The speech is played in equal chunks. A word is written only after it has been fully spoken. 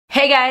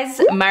Hey guys,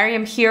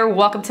 Maryam here.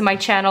 Welcome to my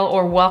channel,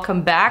 or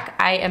welcome back.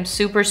 I am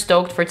super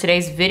stoked for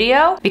today's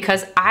video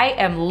because I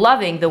am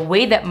loving the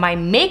way that my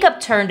makeup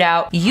turned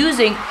out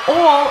using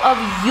all of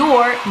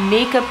your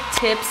makeup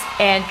tips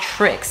and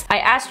tricks. I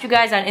asked you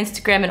guys on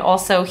Instagram and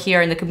also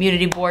here in the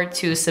community board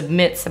to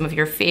submit some of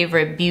your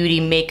favorite beauty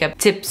makeup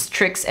tips,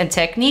 tricks, and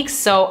techniques.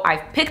 So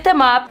I've picked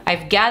them up,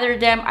 I've gathered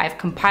them, I've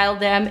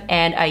compiled them,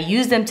 and I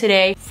used them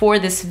today for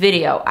this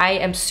video. I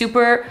am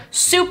super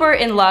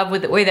in love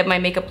with the way that my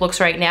makeup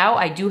looks right now.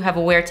 I do have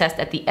a wear test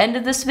at the end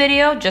of this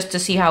video just to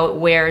see how it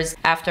wears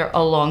after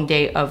a long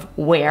day of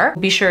wear.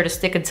 Be sure to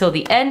stick until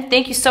the end.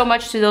 Thank you so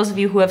much to those of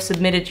you who have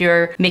submitted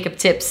your makeup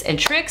tips and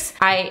tricks.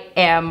 I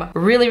am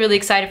really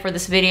excited for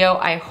this video.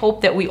 I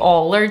hope that we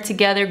all learn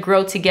together,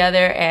 grow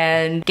together,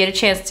 and get a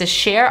chance to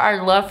share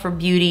our love for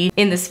beauty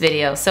in this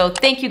video. So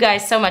thank you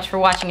guys so much for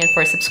watching and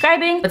for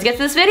subscribing. Let's get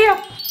to this video.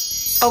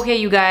 Okay,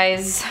 you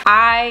guys,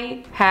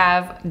 I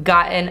have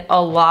gotten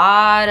a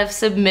lot of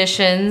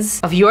submissions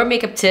of your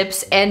makeup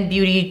tips and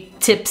beauty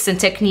tips and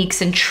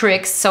techniques and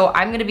tricks, so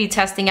I'm gonna be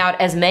testing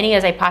out as many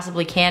as I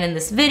possibly can in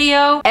this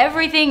video.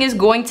 Everything is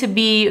going to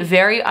be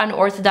very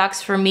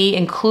unorthodox for me,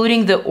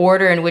 including the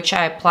order in which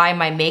I apply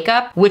my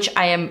makeup, which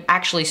I am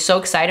actually so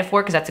excited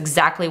for because that's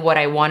exactly what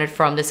I wanted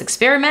from this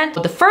experiment.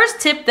 But the first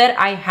tip that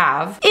I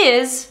have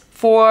is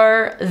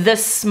for the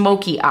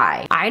smoky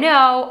eye. I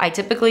know I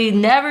typically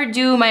never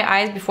do my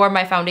eyes before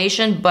my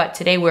foundation, but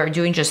today we're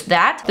doing just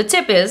that. The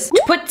tip is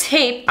to put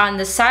tape on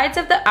the sides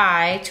of the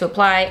eye to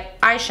apply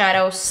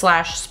eyeshadow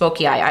 /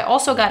 smoky eye. I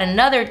also got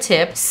another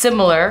tip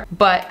similar,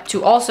 but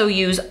to also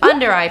use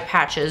under eye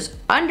patches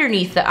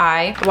underneath the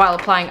eye while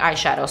applying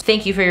eyeshadows.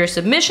 Thank you for your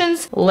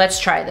submissions. Let's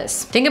try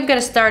this. I think I'm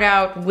gonna start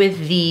out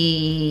with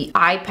the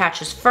eye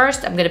patches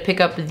first. I'm gonna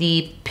pick up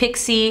the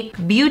PIXI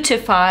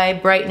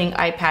BeautifEYE Brightening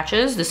Eye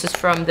Patches. This is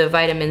from the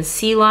vitamin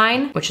C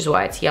line, which is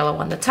why it's yellow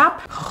on the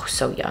top. Oh,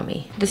 so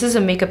yummy. This is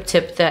a makeup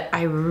tip that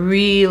I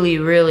really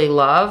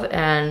love,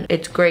 and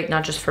it's great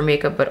not just for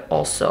makeup, but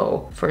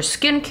also for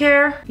skincare.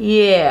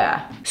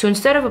 Yeah. So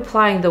instead of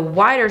applying the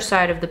wider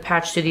side of the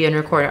patch to the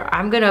inner corner,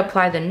 I'm gonna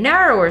apply the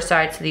narrower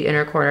side to the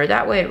inner corner.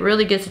 That way it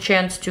really gets a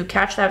chance to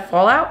catch that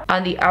fallout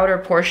on the outer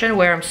portion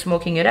where I'm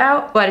smoking it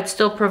out, but it's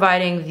still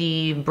providing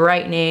the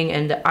brightening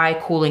and the eye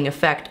cooling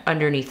effect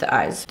underneath the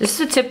eyes. This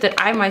is a tip that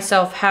I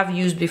myself have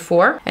used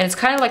before, and it's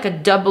kind of like a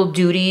double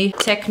duty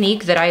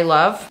technique that I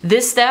love.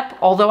 This step,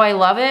 although I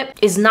love it,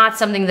 is not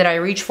something that I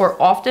reach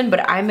for often,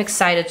 but I'm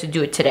excited to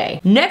do it today.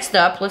 Next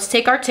up, let's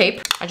take our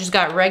tape. I just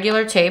got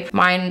regular tape.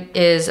 Mine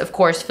is, of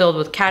course, filled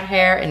with cat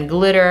hair and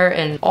glitter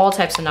and all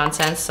types of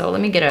nonsense, so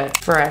let me get a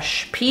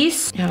fresh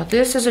piece. Now,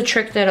 this is a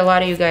trick that a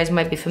lot of you guys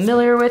might be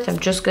familiar with. I'm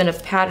just gonna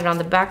pat it on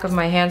the back of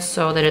my hand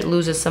so that it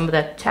loses some of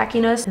that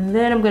tackiness, and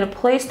then I'm gonna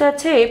place that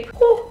tape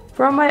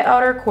from my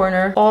outer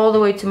corner all the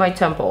way to my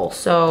temple.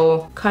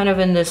 So kind of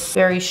in this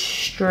very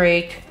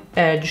straight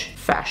edge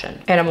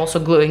fashion. And I'm also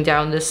gluing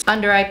down this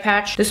under eye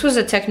patch. This was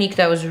a technique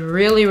that was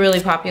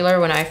really popular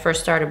when I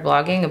first started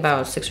blogging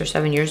about 6 or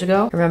 7 years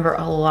ago. I remember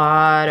a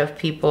lot of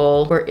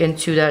people were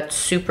into that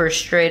super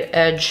straight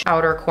edge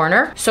outer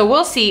corner. So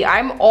we'll see.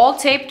 I'm all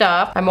taped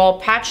up, I'm all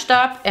patched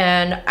up,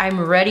 and I'm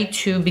ready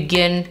to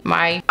begin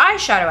my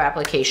eyeshadow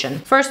application.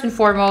 First and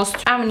foremost,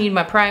 I'm gonna need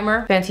my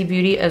primer, Fenty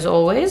Beauty as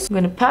always. I'm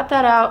gonna pat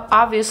that out.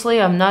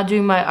 Obviously, I'm not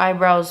doing my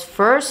eyebrows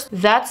first.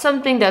 That's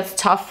something that's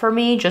tough for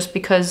me just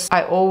because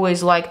I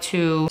always like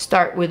to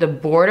start with a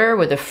border,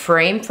 with a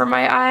frame for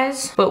my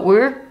eyes, but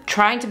we're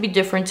trying to be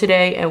different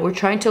today and we're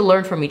trying to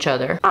learn from each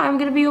other. I'm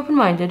gonna be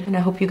open-minded, and I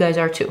hope you guys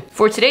are too.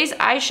 For today's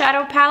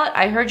eyeshadow palette,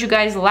 I heard you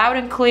guys loud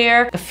and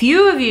clear. A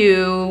few of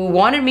you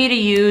wanted me to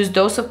use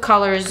Dose of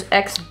Colors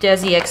X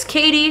DESI X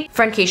KATY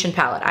Friendcation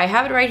palette. I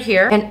have it right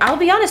here, and I'll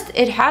be honest,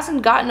 it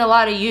hasn't gotten a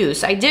lot of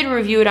use. I did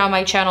review it on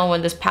my channel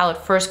when this palette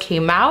first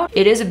came out.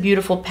 It is a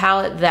beautiful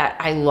palette that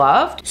I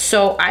loved,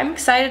 so I'm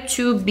excited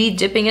to be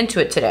dipping into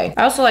it today.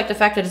 I also like the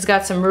fact that it's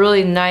got some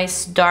really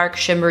nice dark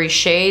shimmery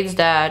shades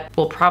that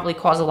will probably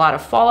cause a lot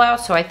of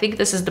fallout, so I think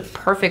this is the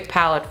perfect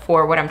palette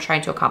for what I'm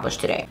trying to accomplish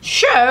today.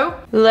 So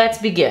let's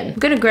begin. I'm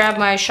gonna grab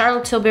my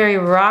Charlotte Tilbury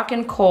Rock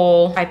and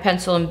Kohl eye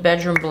pencil in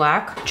Bedroom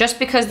Black, just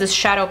because this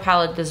shadow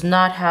palette does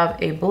not have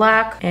a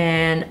black,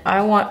 and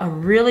I want a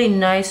really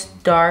nice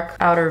dark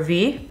outer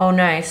V. Oh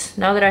nice,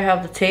 now that I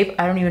have the tape,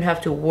 I don't even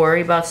have to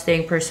worry about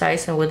staying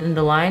precise and within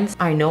the lines.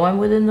 I know I'm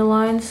within the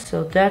lines,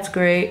 so that's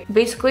great.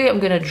 Basically, I'm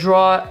gonna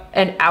draw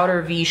an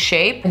outer V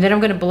shape, and then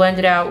I'm gonna blend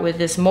it out with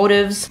this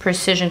Motives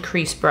Precision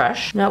Crease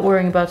Brush. Not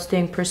worrying about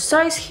staying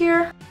precise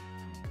here.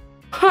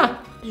 Huh,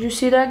 did you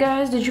see that,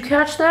 guys? Did you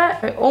catch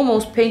that? I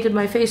almost painted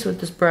my face with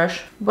this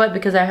brush, but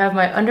because I have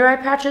my under eye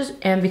patches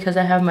and because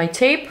I have my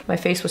tape, my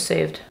face was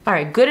saved. All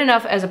right, good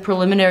enough as a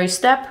preliminary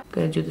step. I'm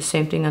gonna do the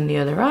same thing on the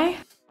other eye.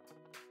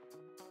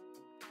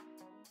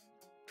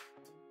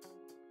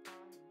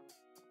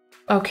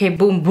 Okay,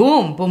 boom,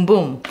 boom, boom,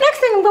 boom. Next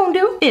thing I'm I'm gonna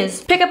do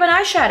is pick up an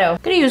eyeshadow.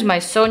 I'm gonna use my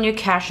Sonia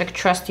Kashuk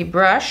trusty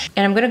brush,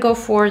 and I'm gonna go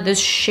for this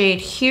shade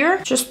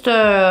here. Just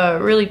a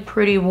really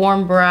pretty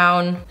warm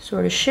brown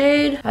sort of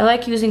shade. I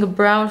like using a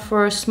brown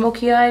for a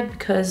smoky eye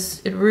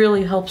because it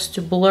really helps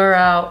to blur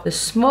out the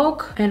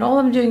smoke. And all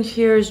I'm doing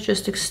here is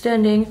just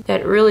extending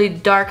that really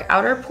dark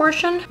outer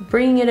portion,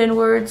 bringing it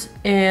inwards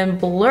and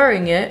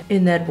blurring it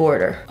in that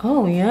border.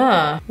 Oh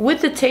yeah.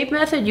 With the tape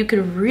method, you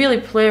could really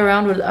play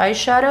around with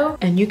eyeshadow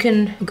and you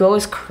can go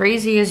as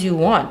crazy as you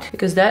want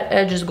because that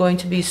edge is going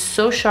to be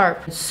so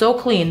sharp, so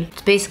clean.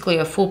 It's basically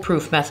a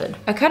foolproof method.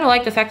 I kind of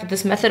like the fact that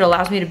this method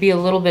allows me to be a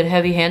little bit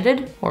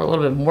heavy-handed, or a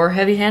little bit more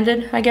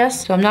heavy-handed, I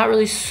guess. So I'm not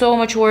really so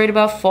much worried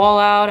about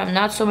fallout. I'm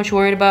not so much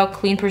worried about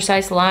clean,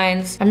 precise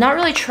lines. I'm not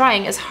really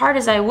trying as hard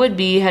as I would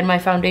be had my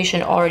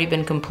foundation already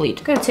been complete.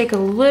 I'm gonna take a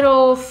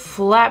little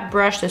flat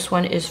brush. This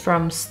one is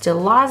from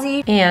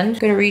Stilazzi, and I'm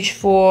gonna reach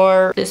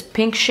for this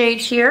pink shade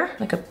here,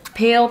 like a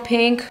pale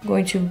pink. I'm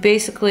going to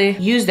basically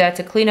use that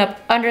to clean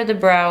up under the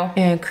brow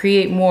and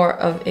create more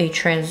of a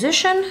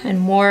transition and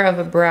more of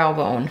a brow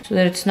bone so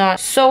that it's not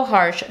so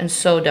harsh and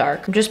so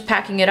dark. I'm just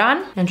packing it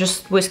on and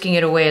just whisking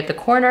it away at the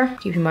corner,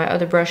 keeping my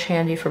other brush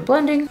handy for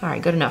blending. All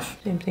right, good enough.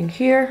 Same thing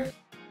here.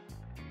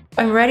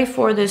 I'm ready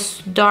for this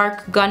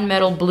dark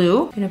gunmetal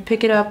blue. I'm gonna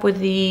pick it up with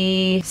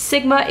the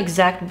Sigma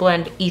Exact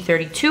Blend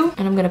E32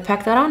 and I'm gonna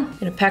pack that on. I'm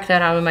gonna pack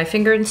that on with my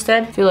finger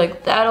instead. I feel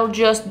like that'll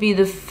just be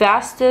the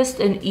fastest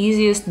and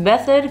easiest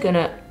method.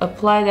 Gonna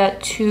apply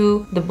that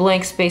to the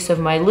blank space of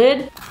my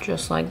lid,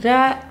 just like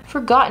that.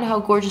 Forgotten how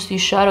gorgeous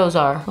these shadows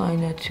are. Applying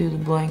that to the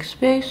blank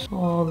space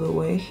all the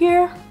way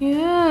here.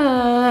 Yes.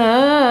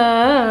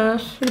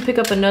 I'm gonna pick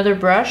up another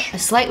brush, a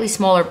slightly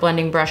smaller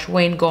blending brush,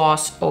 Wayne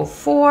Goss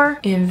 04,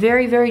 and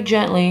very, very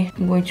gently,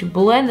 I'm going to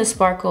blend the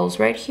sparkles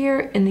right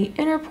here in the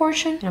inner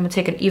portion. And I'm gonna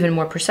take an even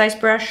more precise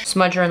brush,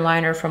 smudger and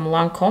liner from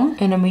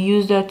Lancome, and I'm gonna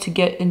use that to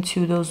get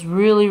into those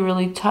really,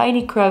 really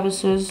tiny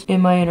crevices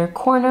in my inner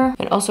corner,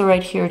 and also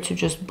right here to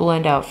just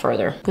blend out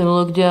further. Gonna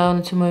look down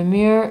into my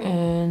mirror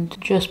and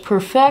just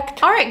perfect.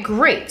 All right,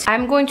 great.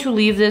 I'm going to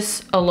leave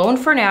this alone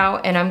for now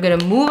and I'm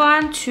gonna move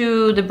on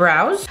to the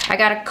brows. I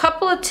got a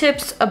couple of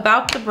tips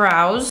about the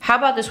brows. How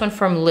about this one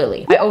from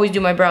Lily? I always do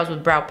my brows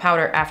with brow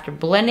powder after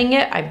blending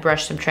it. I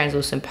brush some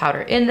translucent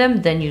powder in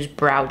them, then use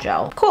brow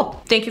gel.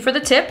 Cool, thank you for the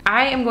tip.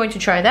 I am going to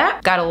try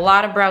that. Got a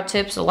lot of brow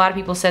tips. A lot of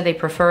people said they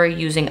prefer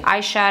using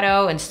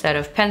eyeshadow instead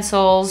of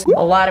pencils.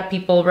 A lot of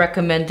people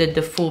recommended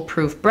the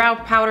Foolproof brow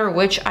powder,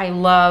 which I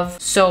love.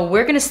 So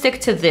we're gonna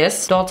stick to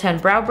this Dolten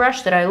brow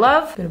brush that I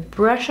love. I'm gonna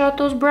brush out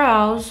those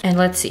brows and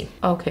let's see.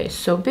 Okay,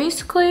 so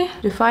basically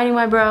defining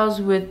my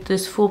brows with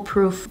this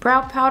Foolproof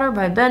brow powder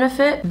by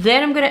Benefit.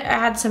 Then I'm gonna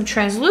add some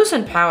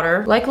translucent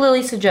powder like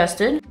Lily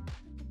suggested.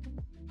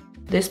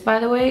 This, by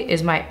the way,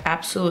 is my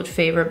absolute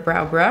favorite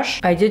brow brush.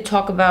 I did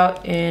talk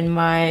about in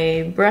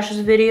my brushes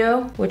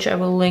video, which I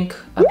will link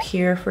up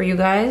here for you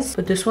guys,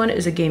 but this one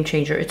is a game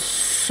changer. It's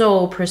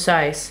so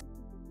precise.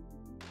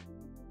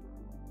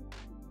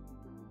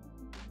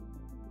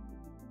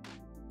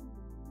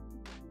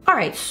 All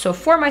right, so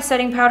for my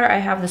setting powder, I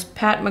have this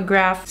Pat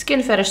McGrath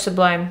Skin Fetish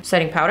Sublime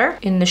setting powder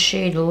in the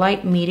shade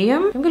Light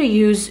Medium. I'm gonna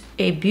use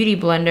a beauty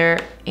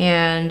blender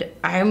and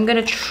I'm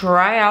gonna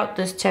try out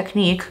this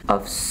technique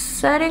of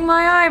setting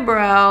my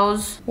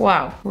eyebrows.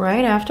 Wow,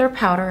 right after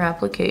powder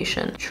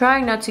application.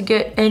 Trying not to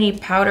get any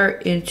powder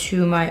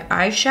into my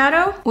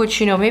eyeshadow, which,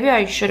 you know, maybe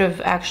I should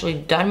have actually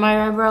done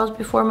my eyebrows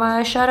before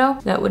my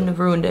eyeshadow. That wouldn't have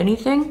ruined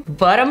anything,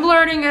 but I'm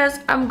learning as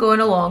I'm going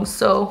along,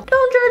 so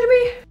don't judge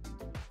me.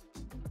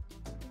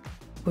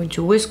 I'm going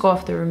to whisk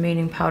off the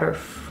remaining powder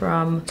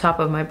from top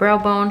of my brow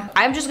bone.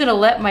 I'm just gonna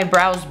let my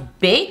brows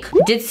bake.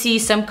 Did see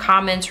some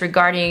comments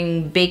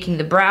regarding baking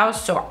the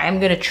brows, so I'm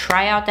gonna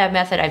try out that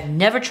method. I've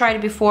never tried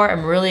it before.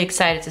 I'm really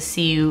excited to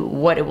see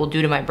what it will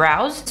do to my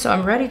brows. So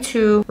I'm ready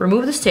to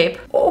remove this tape.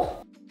 Oh,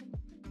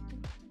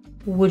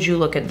 would you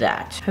look at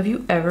that? Have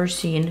you ever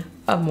seen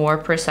a more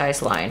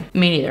precise line?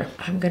 Me neither.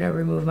 I'm gonna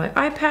remove my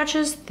eye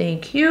patches,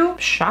 thank you.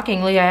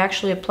 Shockingly, I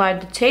actually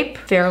applied the tape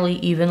fairly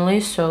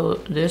evenly, so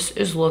this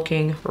is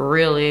looking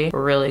really,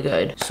 really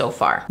good so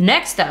far.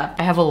 Next up,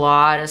 I have a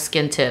lot of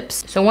skin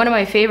tips. So one of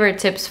my favorite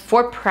tips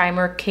for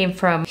primer came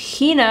from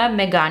Hina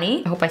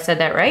Megani. I hope I said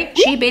that right.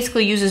 She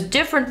basically uses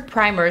different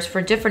primers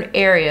for different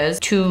areas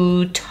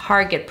to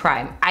target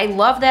prime. I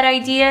love that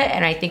idea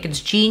and I think it's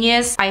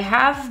genius. I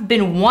have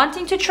been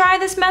wanting to try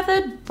this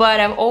method, but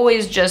I'm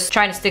always just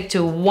trying to stick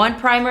to one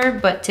primer,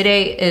 but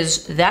today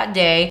is that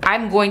day.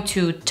 I'm going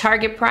to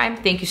target prime.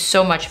 Thank you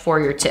so much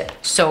for your tip.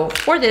 So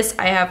for this,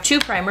 I have two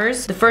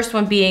primers. The first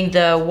one being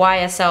the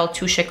YSL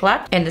Touche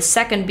Eclat, and the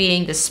second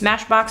being the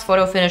Smashbox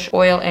Photo Finish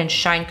Oil and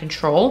Shine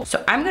Control.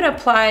 So I'm gonna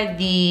apply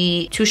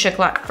the Touche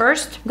Eclat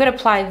first. I'm gonna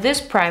apply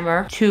this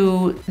primer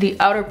to the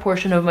outer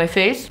portion of my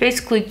face,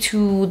 basically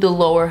to the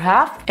lower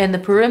half and the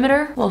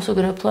perimeter. I'm also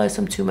gonna apply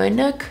some to my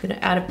neck. I'm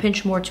gonna add a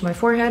pinch more to my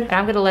forehead, and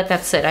I'm gonna let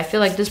that sit. I feel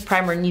like this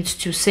primer needs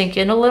to sink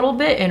in a little little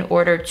bit in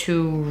order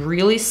to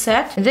really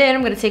set. And then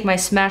I'm gonna take my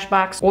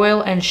Smashbox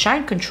Oil and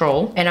Shine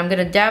Control, and I'm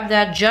gonna dab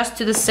that just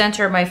to the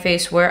center of my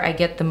face where I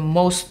get the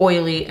most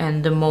oily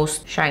and the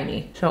most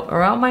shiny. So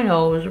around my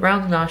nose,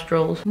 around the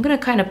nostrils, I'm gonna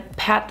kind of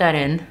pat that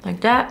in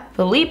like that.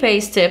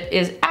 Felipe's tip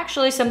is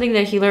actually something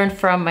that he learned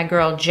from my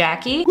girl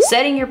Jackie.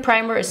 Setting your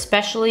primer,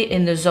 especially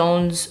in the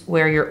zones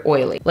where you're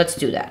oily. Let's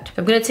do that.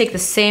 I'm gonna take the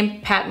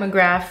same Pat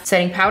McGrath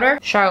setting powder,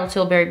 Charlotte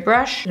Tilbury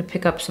brush. I'm gonna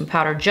pick up some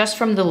powder just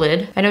from the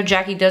lid. I know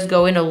Jackie does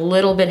go in a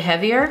little bit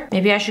heavier.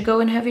 Maybe I should go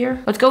in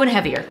heavier. Let's go in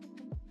heavier.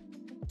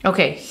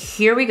 Okay,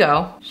 here we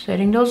go.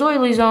 Setting those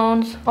oily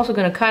zones. Also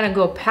gonna kind of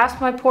go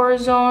past my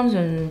porous zones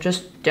and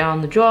just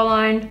down the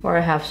jawline where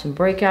I have some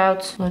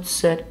breakouts. Let's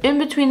set in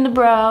between the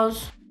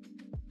brows.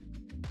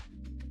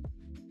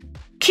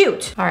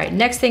 Cute. All right,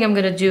 next thing I'm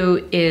gonna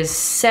do is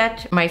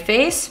set my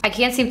face. I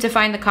can't seem to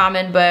find the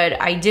comment,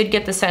 but I did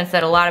get the sense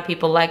that a lot of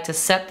people like to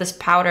set this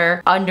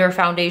powder under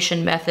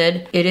foundation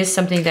method. It is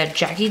something that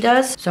Jackie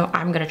does, so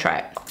I'm gonna try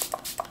it.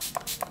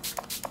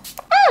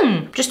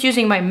 Just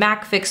using my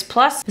MAC Fix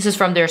Plus. This is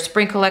from their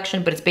spring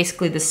collection, but it's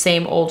basically the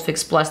same old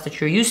Fix Plus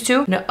that you're used to.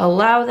 I'm gonna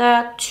allow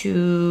that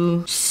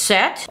to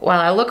set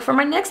while I look for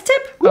my next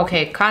tip.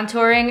 Okay,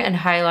 contouring and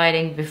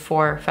highlighting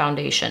before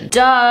foundation.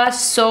 Duh,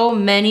 so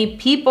many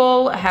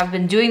people have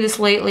been doing this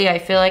lately. I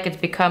feel like it's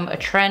become a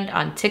trend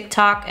on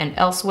TikTok and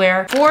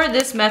elsewhere. For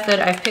this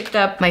method, I've picked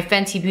up my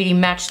Fenty Beauty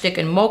Matchstick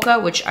in Mocha,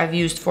 which I've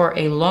used for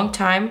a long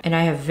time, and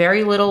I have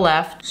very little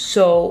left.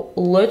 So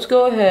let's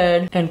go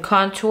ahead and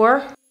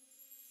contour.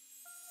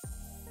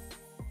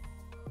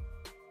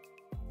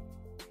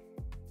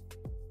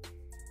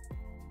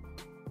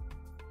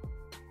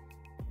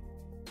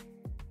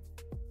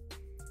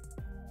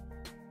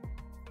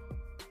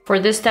 For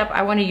this step,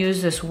 I want to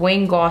use this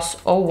Wayne Goss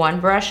 01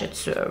 brush.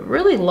 It's a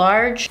really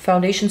large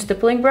foundation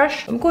stippling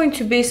brush. I'm going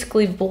to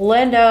basically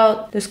blend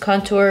out this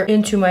contour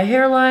into my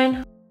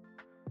hairline.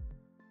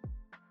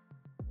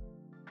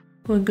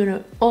 I'm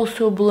gonna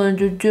also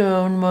blend it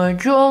down my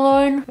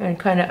jawline and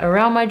kind of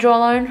around my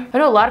jawline. I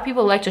know a lot of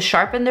people like to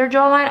sharpen their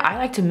jawline. I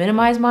like to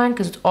minimize mine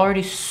because it's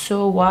already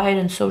so wide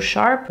and so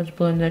sharp. Let's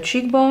blend that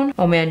cheekbone.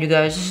 Oh man, you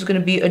guys, this is gonna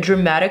be a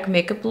dramatic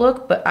makeup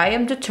look, but I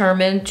am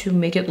determined to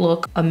make it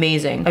look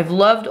amazing. I've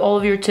loved all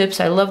of your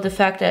tips. I love the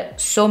fact that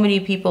so many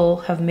people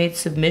have made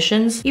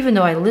submissions, even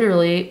though I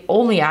literally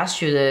only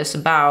asked you this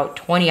about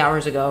 20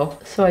 hours ago.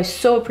 So I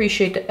so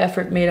appreciate the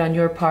effort made on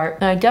your part.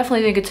 And I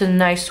definitely think it's a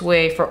nice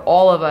way for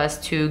all of us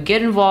to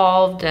get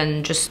involved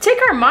and just take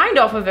our mind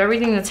off of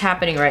everything that's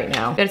happening right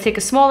now. Gotta take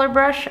a smaller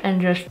brush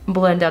and just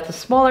blend out the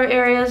smaller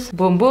areas.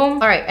 Boom,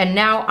 boom. All right, and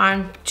now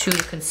on to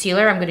the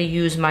concealer. I'm gonna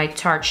use my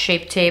Tarte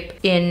Shape Tape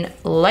in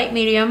light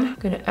medium. I'm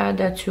gonna add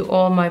that to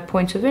all my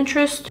points of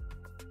interest.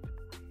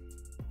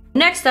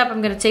 Next up,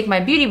 I'm gonna take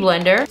my beauty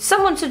blender.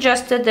 Someone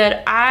suggested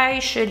that I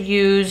should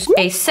use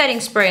a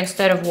setting spray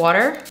instead of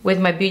water with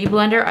my beauty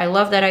blender. I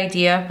love that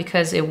idea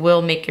because it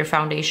will make your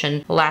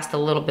foundation last a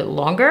little bit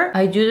longer.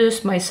 I do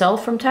this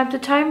myself from time to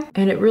time,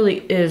 and it really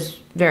is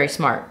very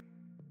smart.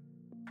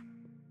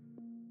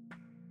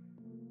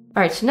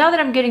 All right, so now that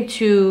I'm getting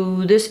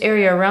to this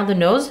area around the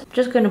nose, I'm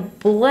just gonna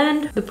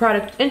blend the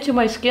product into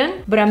my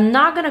skin, but I'm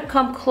not gonna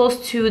come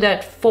close to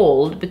that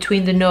fold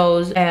between the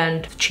nose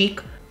and the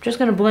cheek. Just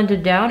gonna blend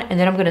it down, and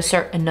then I'm gonna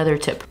start another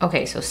tip.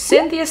 Okay, so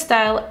Cynthia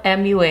Style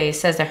MUA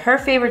says that her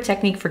favorite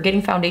technique for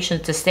getting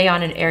foundations to stay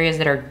on in areas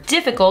that are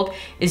difficult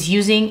is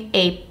using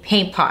a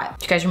paint pot.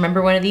 Do you guys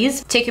remember one of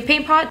these? Take your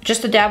paint pot,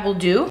 just a dab will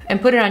do,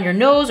 and put it on your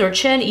nose or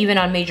chin, even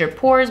on major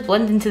pores,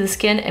 blend into the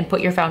skin, and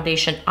put your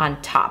foundation on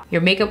top.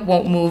 Your makeup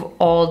won't move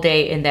all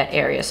day in that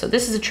area. So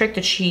this is a trick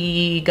that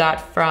she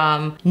got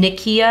from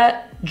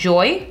Nikia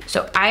Joy.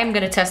 So I am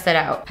gonna test that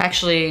out. I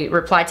actually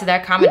replied to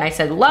that comment. I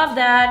said, love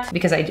that,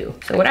 because I do.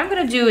 So what I'm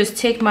gonna do is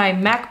take my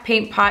MAC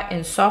paint pot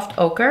in soft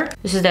ochre.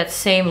 This is that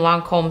same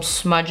Lancome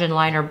smudge and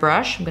liner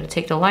brush. I'm gonna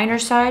take the liner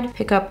side,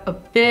 pick up a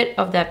bit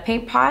of that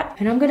paint pot,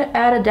 and I'm gonna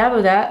add a dab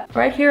of that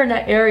right here in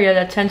that area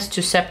that tends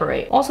to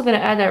separate. Also gonna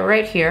add that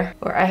right here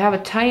where I have a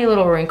tiny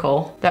little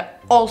wrinkle that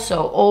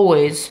also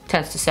always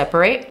tends to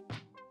separate.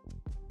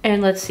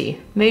 And let's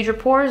see, major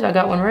pores, I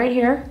got one right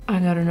here. I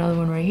got another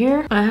one right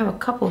here. I have a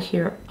couple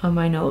here on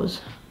my nose.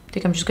 I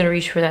think I'm just gonna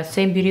reach for that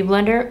same beauty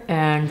blender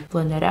and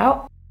blend that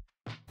out.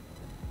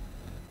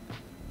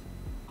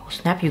 Oh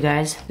snap, you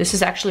guys. This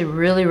is actually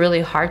really,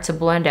 really hard to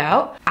blend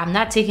out. I'm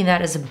not taking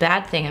that as a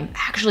bad thing. I'm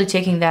actually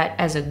taking that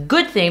as a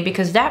good thing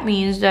because that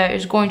means that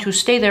it's going to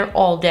stay there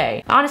all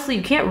day. Honestly,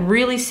 you can't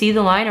really see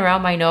the line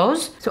around my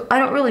nose, so I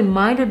don't really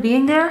mind it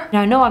being there.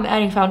 Now I know I'm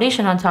adding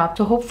foundation on top,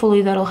 so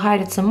hopefully that'll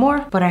hide it some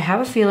more, but I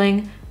have a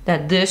feeling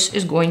that this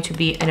is going to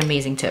be an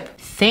amazing tip.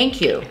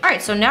 Thank you. All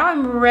right, so now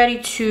I'm ready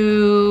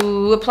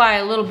to apply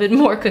a little bit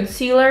more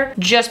concealer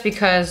just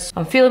because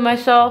I'm feeling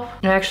myself.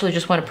 And I actually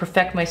just want to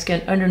perfect my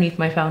skin underneath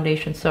my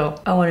foundation. So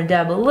I want to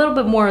dab a little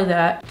bit more of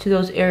that to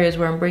those areas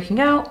where I'm breaking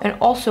out, and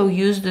also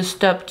use this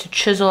step to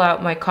chisel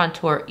out my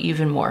contour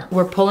even more.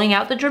 We're pulling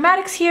out the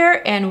dramatics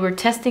here, and we're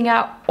testing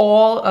out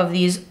all of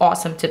these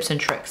awesome tips and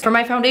tricks. For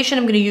my foundation,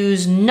 I'm gonna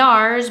use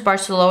NARS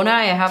Barcelona.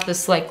 I have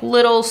this like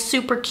little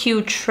super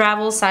cute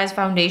travel size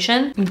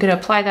foundation. I'm gonna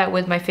apply that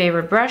with my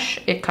favorite brush,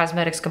 IT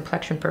Cosmetics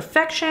Complexion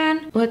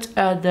Perfection. Let's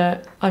add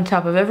that on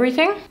top of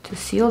everything to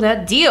seal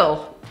that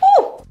deal.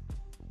 Woo!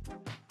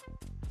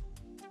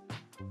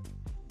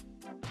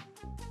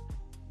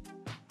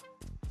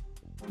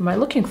 Am I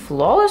looking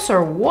flawless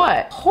or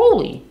what?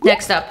 Holy.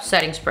 Next up,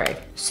 setting spray.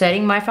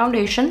 Setting my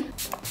foundation.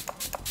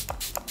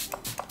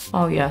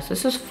 Oh yes,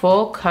 this is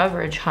full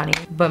coverage, honey.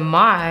 But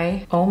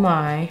my, oh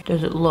my,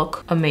 does it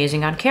look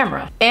amazing on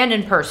camera and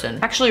in person.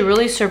 Actually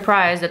really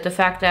surprised at the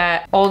fact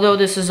that although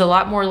this is a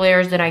lot more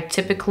layers than I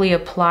typically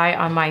apply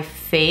on my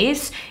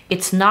face,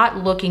 it's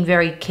not looking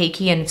very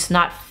cakey and it's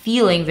not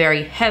feeling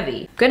very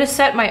heavy. I'm gonna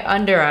set my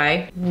under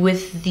eye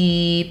with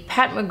the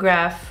Pat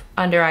McGrath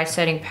under eye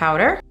setting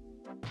powder.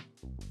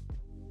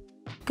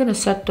 I'm gonna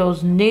set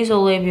those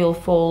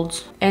nasolabial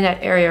folds and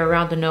that area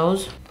around the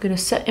nose. I'm gonna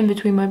set in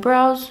between my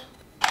brows.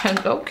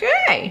 And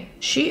okay,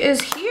 she is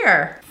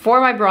here.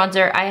 For my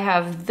bronzer, I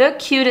have the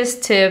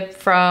cutest tip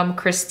from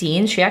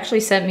Christine. She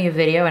actually sent me a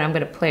video and I'm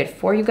gonna play it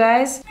for you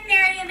guys. Hi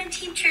Maryam and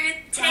Team Truth.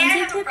 Today I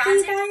have a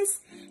bronzer. Guys.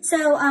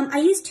 So I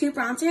use two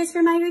bronzers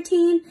for my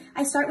routine.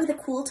 I start with a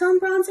cool tone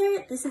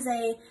bronzer. This is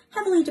a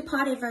heavily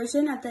depotted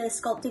version of the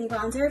sculpting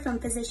bronzer from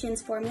Physicians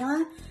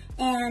Formula.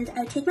 And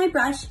I take my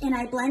brush and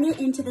I blend it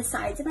into the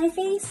sides of my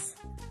face.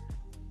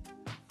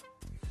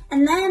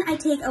 And then I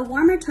take a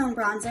warmer tone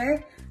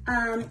bronzer,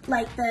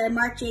 like the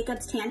Marc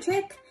Jacobs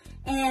Tantric,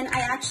 and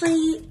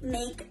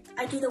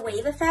I do the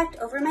wave effect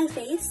over my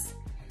face.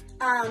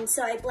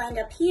 So I blend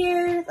up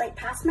here, like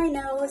past my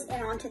nose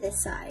and onto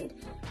this side.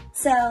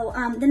 So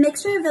the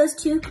mixture of those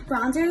two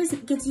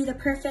bronzers gives you the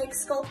perfect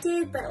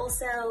sculpted but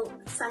also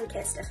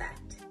sun-kissed effect.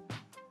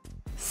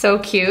 So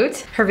cute.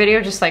 Her video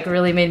just like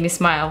really made me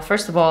smile.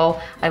 First of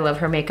all, I love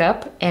her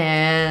makeup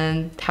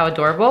and how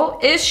adorable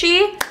is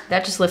she?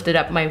 That just lifted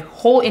up my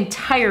whole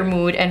entire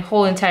mood and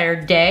whole entire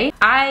day.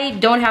 I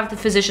don't have the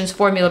Physicians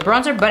Formula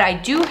bronzer, but I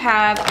do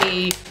have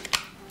a,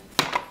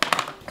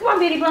 come on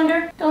Beauty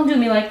Blender, don't do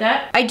me like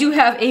that. I do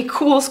have a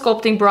cool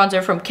sculpting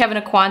bronzer from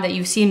Kevyn Aucoin that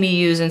you've seen me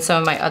use in some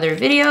of my other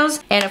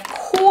videos. And of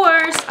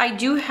course, I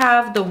do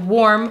have the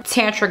warm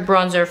Tantric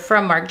bronzer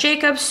from Marc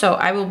Jacobs, so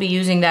I will be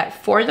using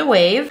that for the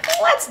wave.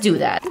 Let's do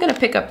that. I'm gonna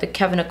pick up the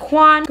Kevyn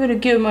Aucoin. I'm gonna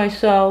give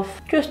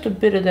myself just a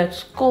bit of that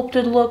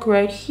sculpted look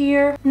right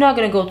here. I'm not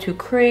gonna go too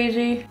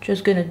crazy.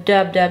 Just gonna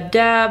dab, dab,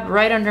 dab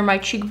right under my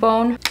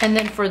cheekbone. And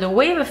then for the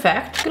wave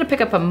effect, I'm gonna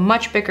pick up a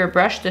much bigger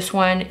brush. This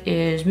one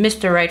is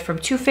Mr. Right from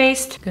Too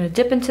Faced. Gonna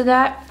dip into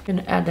that.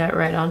 Gonna add that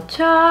right on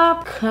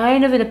top,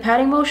 kind of in a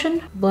patting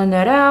motion. Blend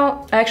that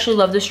out. I actually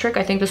love this trick.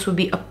 I think this would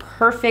be a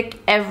perfect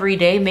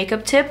everyday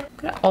makeup tip.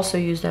 I'm gonna also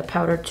use that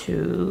powder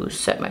to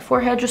set my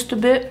forehead just a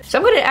bit. So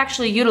I'm gonna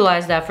actually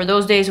utilize that for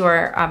those days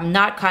where I'm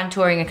not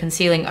contouring and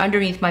concealing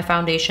underneath my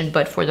foundation,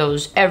 but for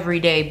those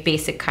everyday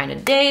basic kind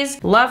of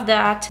days. Love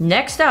that.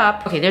 Next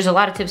up, okay, there's a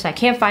lot of tips. I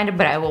can't find it,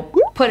 but I will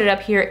put it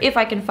up here if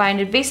I can find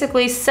it.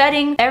 Basically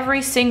setting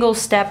every single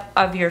step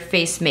of your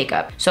face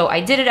makeup. So I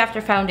did it after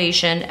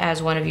foundation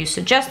as one of you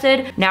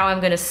suggested. Now I'm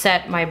gonna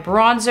set my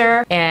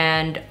bronzer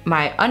and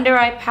my under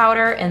eye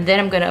powder, and then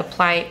I'm gonna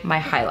apply my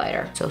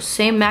highlighter. So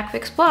same MAC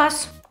Fix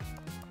Plus.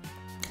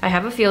 I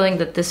have a feeling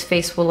that this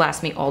face will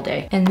last me all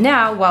day. And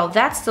now, while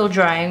that's still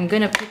drying, I'm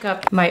gonna pick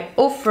up my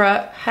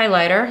Ofra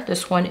highlighter.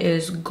 This one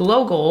is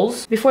Glow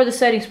Goals. Before the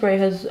setting spray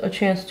has a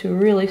chance to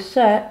really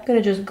set, I'm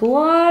gonna just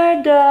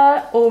glide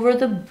that over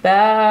the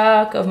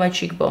back of my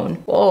cheekbone.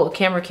 Whoa, the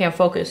camera can't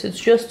focus. It's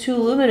just too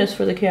luminous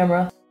for the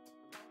camera.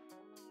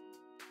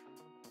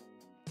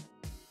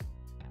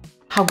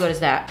 How good is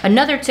that?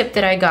 Another tip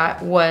that I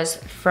got was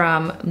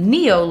from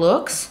Mio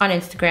Looks on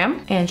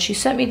Instagram, and she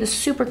sent me this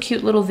super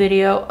cute little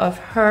video of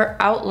her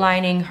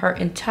outlining her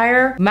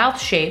entire mouth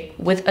shape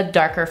with a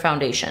darker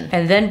foundation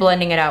and then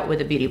blending it out with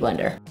a beauty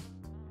blender.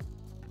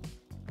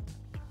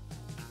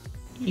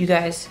 You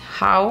guys,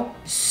 how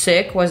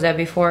sick was that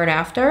before and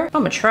after? I'm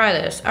gonna try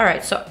this. All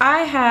right, so I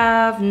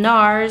have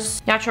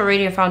NARS Natural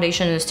Radiant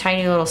Foundation in this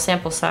tiny little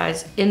sample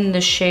size in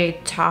the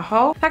shade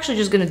Tahoe. I'm actually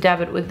just gonna dab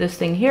it with this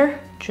thing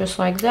here, just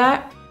like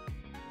that.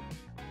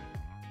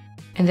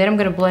 And then I'm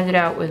gonna blend it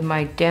out with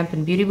my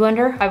dampened beauty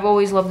blender. I've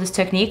always loved this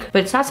technique,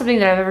 but it's not something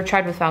that I've ever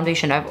tried with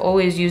foundation. I've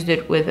always used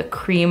it with a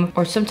cream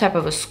or some type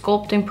of a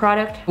sculpting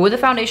product. With a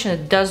foundation,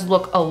 it does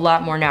look a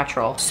lot more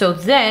natural. So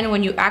then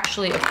when you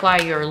actually apply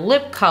your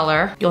lip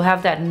color, you'll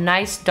have that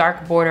nice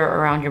dark border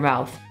around your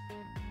mouth.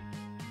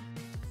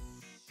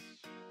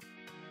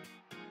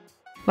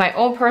 My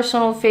own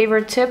personal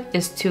favorite tip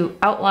is to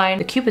outline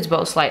the Cupid's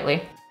bow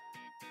slightly.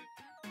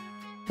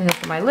 And then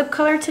for my lip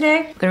color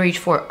today. I'm gonna reach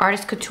for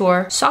Artist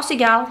Couture Saucy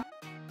Gal.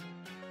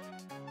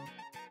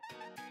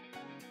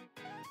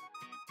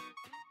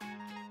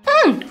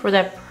 For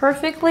that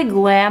perfectly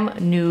glam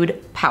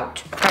nude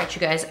pout. All right,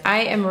 you guys, I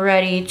am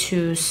ready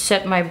to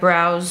set my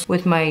brows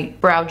with my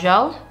brow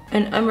gel,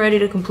 and I'm ready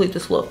to complete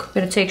this look. I'm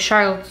gonna take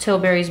Charlotte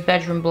Tilbury's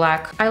Bedroom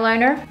Black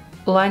eyeliner,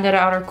 line that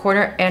outer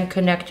corner and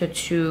connect it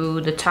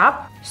to the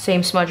top.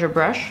 Same smudger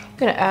brush. I'm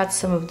gonna add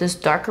some of this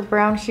darker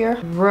brown here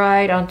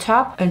right on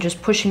top and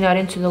just pushing that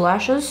into the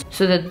lashes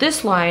so that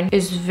this line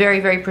is very,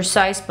 very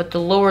precise, but the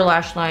lower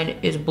lash line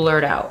is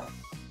blurred out.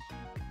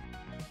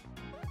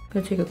 I'm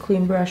gonna take a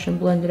clean brush and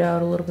blend it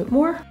out a little bit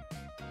more.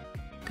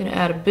 I'm gonna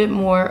add a bit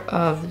more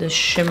of the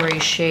shimmery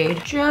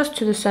shade just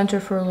to the center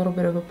for a little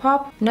bit of a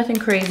pop. Nothing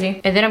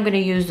crazy. And then I'm gonna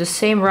use the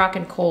same Rock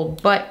and Kohl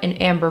Butt in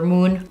Amber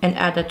Moon and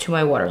add that to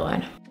my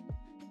waterline.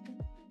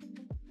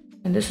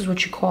 And this is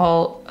what you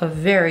call a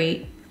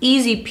very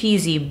easy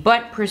peasy,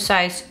 but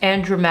precise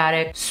and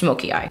dramatic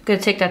smoky eye. I'm gonna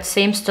take that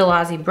same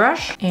Stilazzi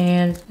brush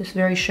and this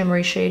very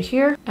shimmery shade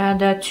here, add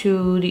that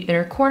to the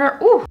inner corner.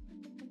 Ooh!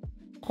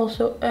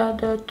 Also add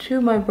that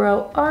to my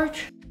brow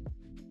arch.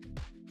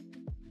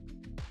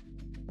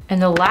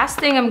 And the last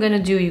thing I'm gonna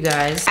do, you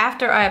guys,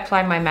 after I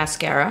apply my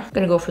mascara, I'm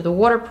gonna go for the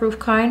waterproof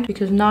kind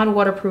because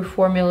non-waterproof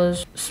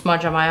formulas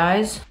smudge on my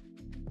eyes.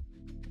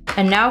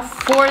 And now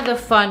for the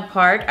fun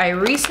part, I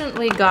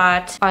recently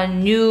got a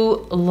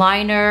new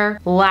liner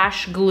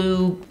lash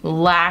glue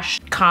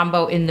lash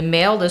combo in the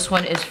mail. This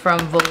one is from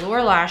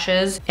Velour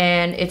Lashes,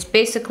 and it's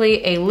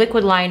basically a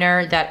liquid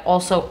liner that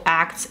also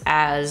acts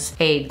as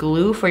a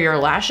glue for your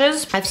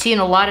lashes. I've seen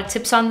a lot of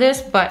tips on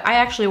this, but I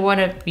actually want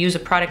to use a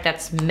product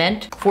that's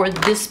meant for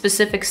this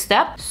specific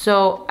step.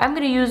 So I'm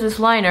going to use this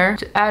liner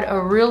to add a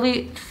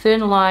really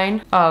thin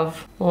line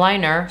of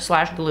liner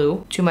slash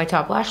glue to my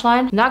top lash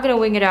line. I'm not going to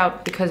wing it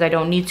out because I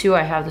don't need to.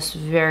 I have this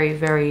very,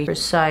 very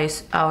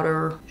precise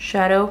outer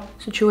shadow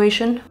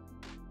situation.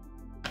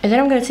 And then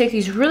I'm gonna take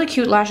these really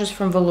cute lashes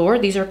from Velour.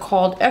 These are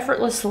called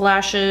Effortless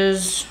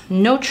Lashes,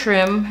 no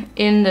trim,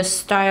 in the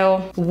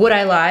style Would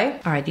I Lie?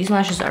 All right, these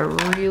lashes are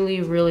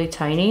really, really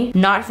tiny.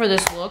 Not for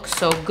this look,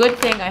 so good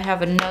thing I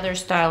have another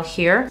style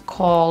here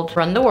called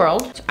Run the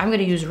World. So I'm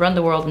gonna use Run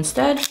the World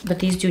instead, but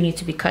these do need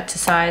to be cut to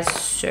size,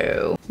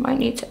 so might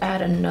need to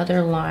add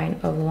another line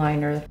of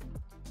liner.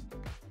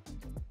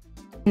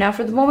 Now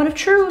for the moment of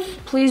truth.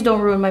 Please don't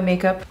ruin my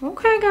makeup.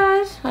 Okay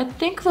guys, I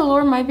think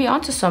Velour might be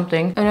onto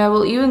something. And I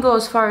will even go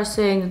as far as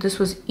saying that this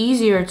was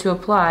easier to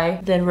apply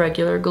than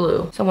regular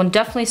glue. Someone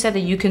definitely said that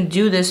you can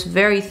do this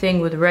very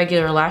thing with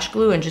regular lash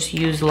glue and just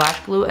use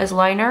lash glue as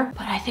liner.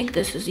 But I think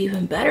this is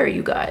even better,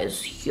 you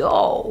guys.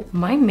 Yo,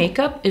 my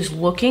makeup is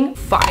looking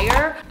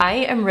fire. I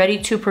am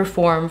ready to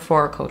perform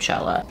for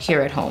Coachella here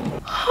at home.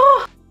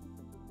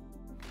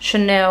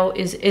 Chanel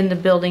is in the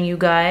building, you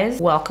guys.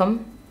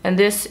 Welcome. And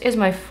this is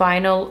my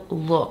final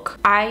look.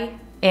 I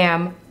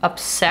am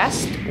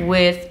obsessed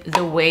with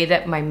the way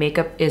that my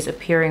makeup is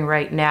appearing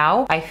right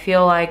now. I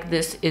feel like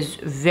this is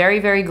very,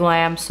 very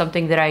glam,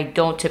 something that I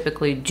don't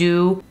typically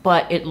do,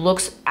 but it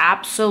looks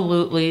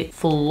absolutely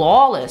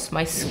flawless.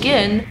 My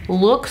skin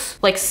looks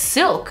like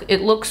silk.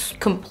 It looks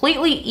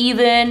completely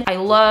even. I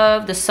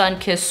love the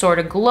sun-kissed sort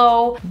of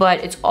glow,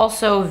 but it's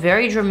also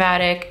very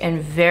dramatic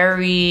and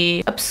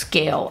very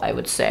upscale, I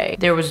would say.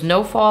 There was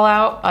no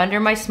fallout under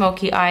my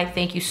smoky eye.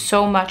 Thank you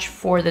so much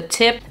for the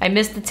tip. I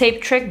missed the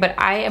tape trick, but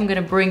I am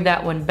gonna bring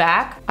that one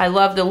back. I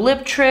love the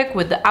lip trick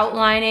with the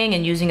outlining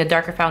and using a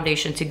darker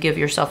foundation to give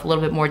yourself a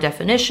little bit more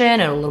definition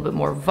and a little bit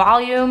more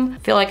volume. I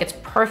feel like it's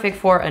perfect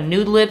for a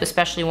nude lip,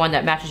 especially one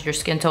that matches your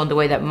skin tone the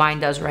way that mine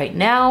does right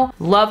now.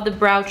 Love the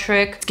brow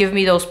trick. It's giving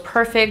me those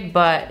perfect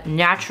but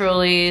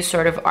naturally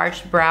sort of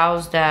arched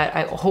brows that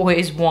I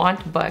always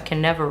want but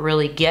can never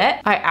really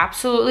get. I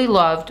absolutely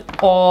loved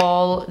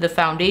all the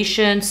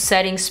foundation,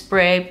 setting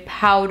spray,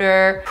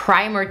 powder,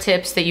 primer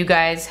tips that you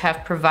guys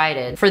have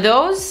provided. For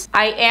those,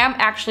 I am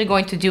actually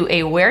going to do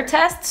a wear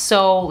test,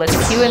 so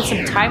let's cue in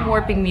some time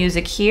warping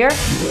music here.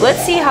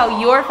 Let's see how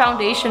your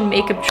foundation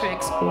makeup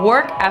tricks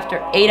work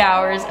after 8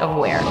 hours of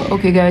wear.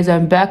 Okay guys,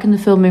 I'm back in the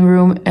filming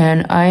room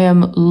and I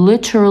am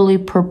literally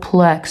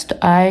perplexed.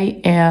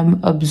 I am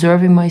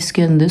observing my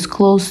skin this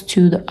close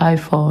to the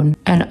iPhone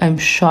and I'm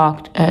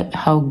shocked at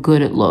how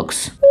good it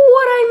looks. What'd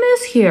I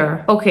miss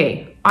here?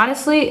 Okay.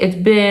 Honestly, it's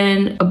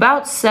been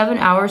about 7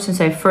 hours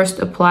since I first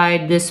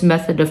applied this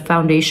method of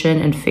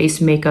foundation and face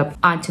makeup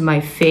onto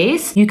my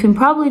face. You can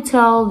probably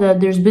tell that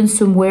there's been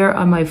some wear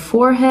on my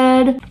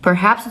forehead.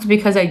 Perhaps it's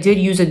because I did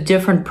use a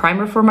different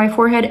primer for my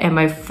forehead and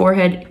my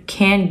forehead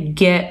can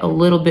get a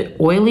little bit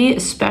oily,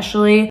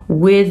 especially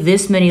with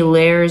this many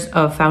layers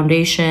of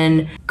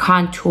foundation,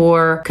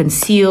 contour,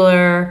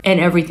 concealer, and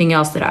everything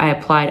else that I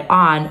applied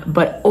on.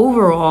 But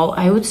overall,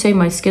 I would say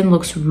my skin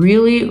looks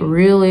really,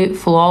 really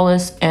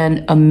flawless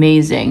and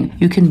amazing.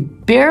 You can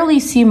barely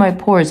see my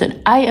pores, and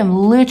I am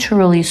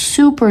literally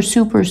super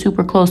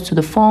close to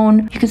the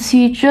phone. You can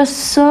see just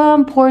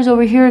some pores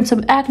over here and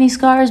some acne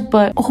scars,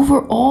 but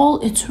overall,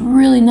 it's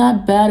really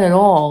not bad at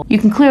all. You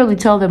can clearly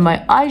tell that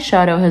my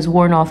eyeshadow has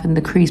worn off in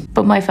the crease,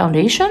 but my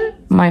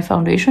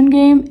foundation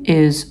game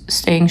is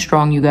staying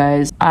strong, you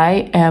guys.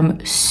 I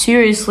am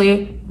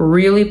seriously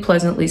really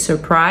pleasantly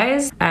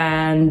surprised,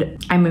 and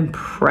I'm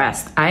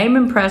impressed. I am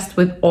impressed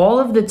with all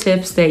of the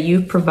tips that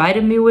you've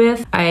provided me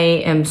with. I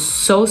am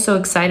so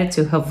excited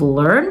to have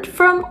learned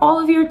from all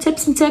of your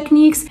tips and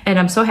techniques, and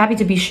I'm so happy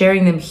to be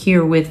sharing them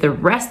here with the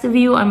rest of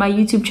you on my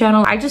YouTube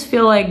channel. I just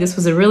feel like this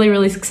was a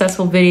really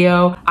successful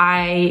video.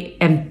 I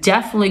am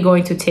definitely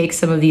going to take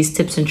some of these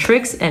tips and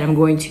tricks, and I'm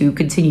going to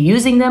continue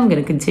using them. I'm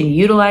going to continue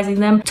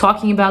utilizing them,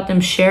 talking about them,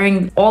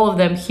 sharing all of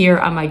them here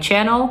on my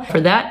channel.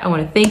 For that, I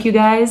want to thank you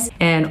guys,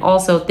 and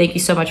also thank you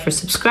so much for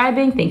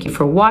subscribing. Thank you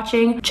for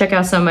watching. Check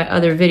out some of my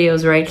other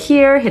videos right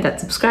here. Hit that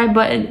subscribe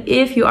button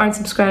if you aren't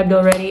subscribed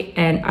already,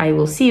 and I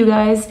will see you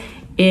guys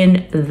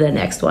in the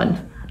next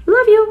one.